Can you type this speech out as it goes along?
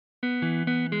Gully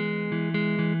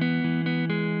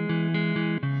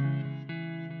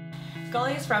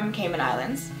is from Cayman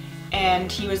Islands,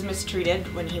 and he was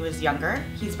mistreated when he was younger.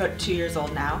 He's about 2 years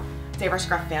old now. s.o.s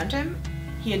Scruff found him.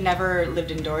 He had never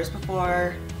lived indoors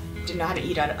before, didn't know how to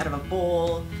eat out of a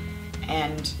bowl,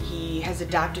 and he has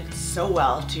adapted so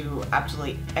well to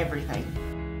absolutely everything.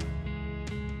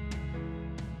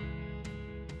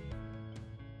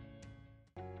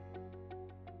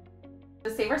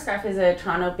 s.o.s Scruff is a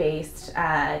Toronto-based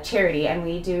charity, and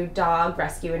we do dog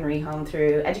rescue and rehome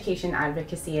through education,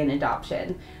 advocacy, and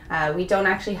adoption. We don't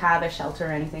actually have a shelter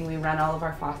or anything. We run all of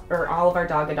our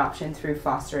dog adoption through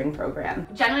fostering program.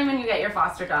 Generally, when you get your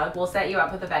foster dog, we'll set you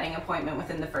up with a vetting appointment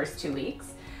within the first 2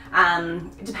 weeks.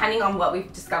 Depending on what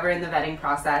we've discovered in the vetting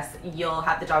process, you'll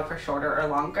have the dog for shorter or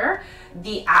longer.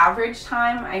 The average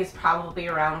time is probably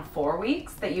around 4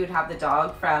 weeks that you'd have the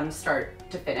dog from start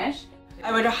to finish.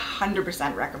 I would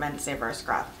 100% recommend s.o.s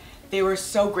Scruff. They were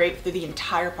so great through the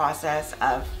entire process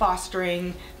of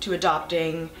fostering to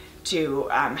adopting to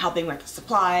helping with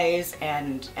supplies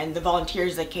and the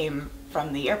volunteers that came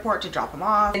from the airport to drop them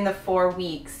off. In the 4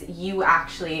 weeks, you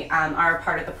actually are a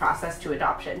part of the process to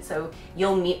adoption. So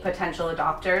you'll meet potential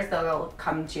adopters. They'll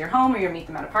come to your home, or you'll meet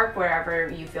them at a park, wherever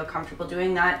you feel comfortable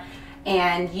doing that.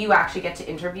 And you actually get to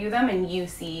interview them, and you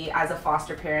see as a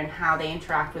foster parent how they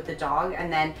interact with the dog,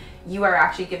 and then you are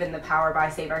actually given the power by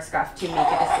s.o.s Scruff to make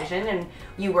a decision, and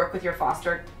you work with your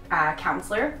foster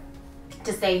counselor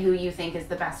to say who you think is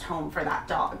the best home for that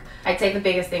dog. I'd say the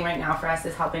biggest thing right now for us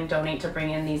is helping donate to bring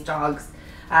in these dogs,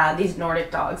 these Nordic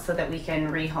dogs, so that we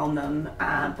can rehome them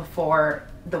before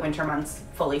the winter months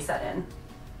fully set in.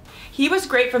 He was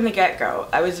great from the get-go.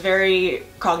 I was very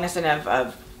cognizant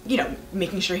of you know,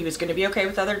 making sure he was going to be okay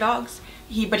with other dogs.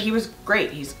 But he was great.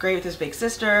 He's great with his big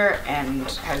sister and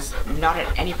has not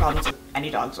had any problems with any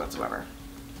dogs whatsoever.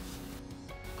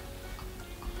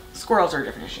 Squirrels are a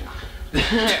different issue.